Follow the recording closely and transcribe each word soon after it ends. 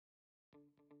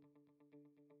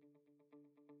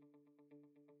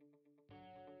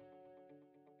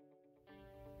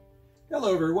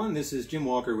Hello everyone, this is Jim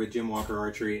Walker with Jim Walker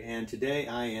Archery, and today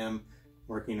I am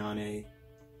working on a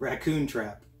raccoon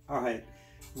trap. Alright,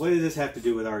 what does this have to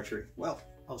do with archery? Well,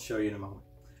 I'll show you in a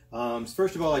moment.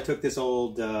 First of all, I took this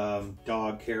old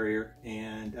dog carrier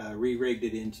and re-rigged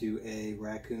it into a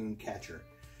raccoon catcher.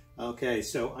 Okay,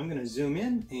 so I'm going to zoom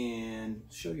in and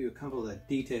show you a couple of the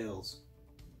details.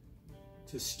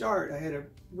 To start, I had a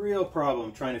real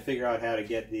problem trying to figure out how to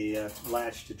get the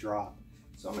latch to drop.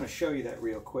 So I'm going to show you that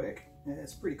real quick.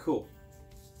 It's pretty cool.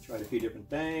 Tried a few different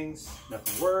things,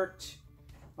 nothing worked.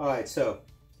 Alright, so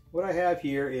what I have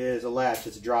here is a latch.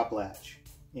 It's a drop latch.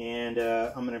 And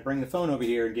I'm going to bring the phone over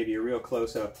here and give you a real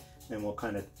close-up, and we'll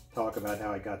kind of talk about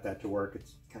how I got that to work.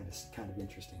 It's kind of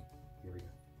interesting. Here we go.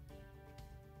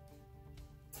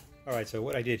 Alright, so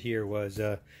what I did here was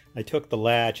I took the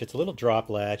latch. It's a little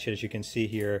drop latch, as you can see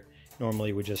here.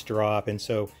 Normally would just drop, and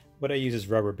so what I use is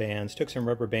rubber bands. Took some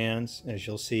rubber bands, as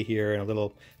you'll see here, and a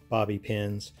little bobby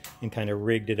pins, and kind of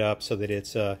rigged it up so that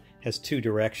it's has two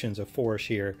directions of force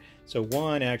here. So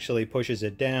one actually pushes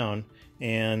it down,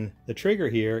 and the trigger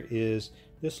here is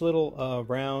this little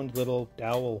round little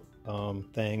dowel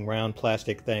thing, round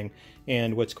plastic thing.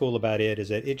 And what's cool about it is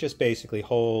that it just basically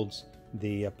holds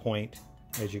the point,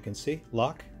 as you can see,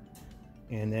 lock.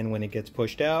 And then when it gets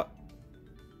pushed out,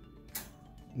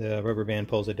 the rubber band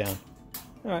pulls it down.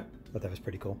 All right, thought that was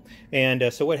pretty cool.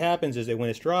 And so what happens is that when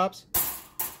it drops,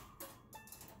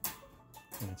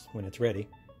 when it's ready,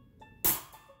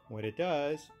 what it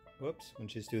does, whoops,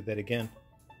 let's just do that again.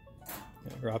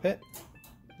 Drop it,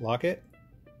 lock it,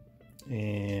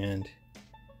 and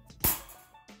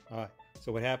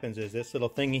so what happens is this little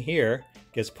thingy here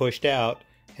gets pushed out,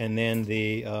 and then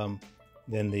the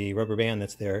rubber band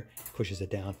that's there pushes it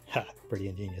down. Ha! Pretty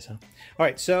ingenious, huh? All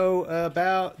right, so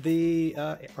about the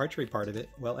archery part of it.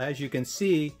 Well, as you can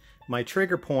see, my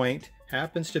trigger point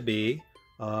happens to be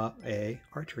a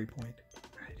archery point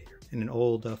right here, and an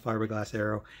old fiberglass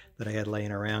arrow that I had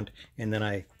laying around, and then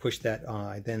I pushed that on.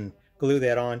 I then glue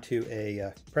that onto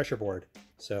a pressure board.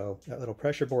 So that little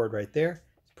pressure board right there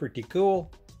is pretty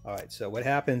cool. All right, so what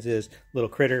happens is little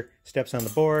critter steps on the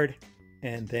board,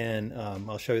 and then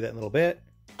I'll show you that in a little bit.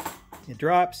 It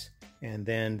drops, and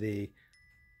then the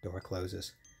door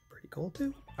closes. Pretty cool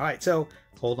too. All right, so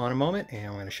hold on a moment, and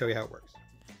I'm going to show you how it works.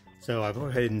 So I'll go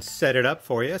ahead and set it up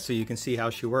for you so you can see how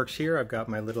she works here. I've got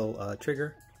my little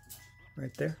trigger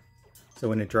right there. So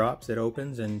when it drops, it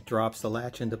opens and drops the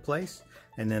latch into place.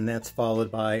 And then that's followed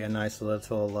by a nice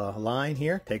little line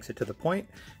here, takes it to the point.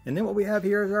 And then what we have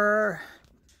here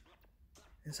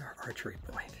is our archery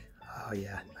point. Oh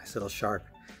yeah, nice little sharp.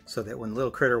 So that when the little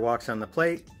critter walks on the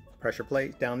plate, pressure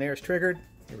plate down there is triggered.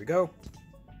 Here we go.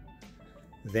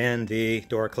 Then the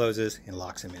door closes and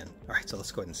locks him in. All right, so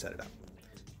let's go ahead and set it up.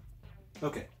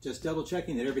 Okay, just double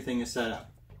checking that everything is set up.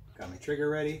 Got my trigger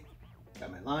ready,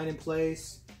 got my line in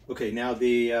place. Okay, now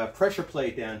the pressure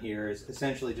plate down here is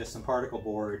essentially just some particle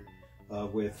board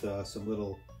with some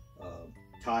little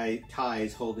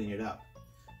ties holding it up.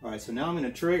 All right, so now I'm going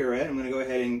to trigger it. I'm going to go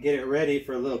ahead and get it ready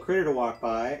for a little critter to walk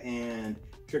by and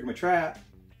trigger my trap.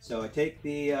 So I take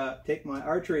my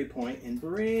archery point and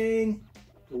bring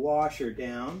the washer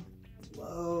down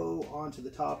low onto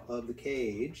the top of the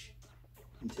cage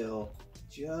until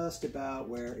just about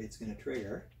where it's going to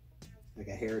trigger, like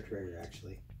a hair trigger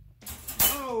actually.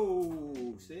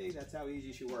 Oh, see, that's how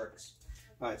easy she works.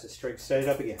 All right, so set it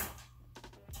up again.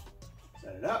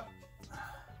 Set it up.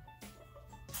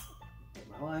 Put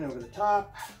my line over the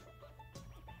top.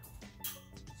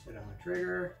 Set on my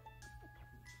trigger.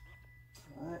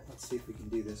 All right, let's see if we can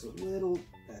do this a little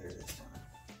better this time.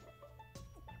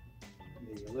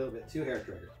 Maybe a little bit too hair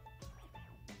trigger.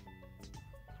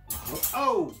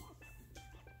 Oh!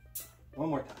 One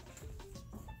more time.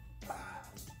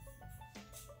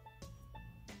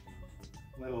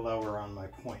 A little lower on my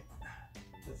point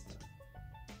this time.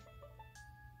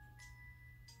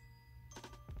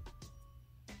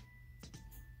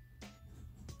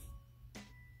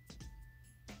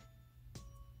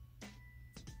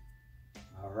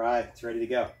 All right, it's ready to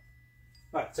go.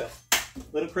 All right, so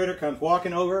little critter comes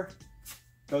walking over,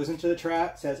 goes into the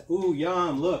trap, says, "Ooh,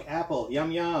 yum, look, apple,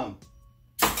 yum, yum."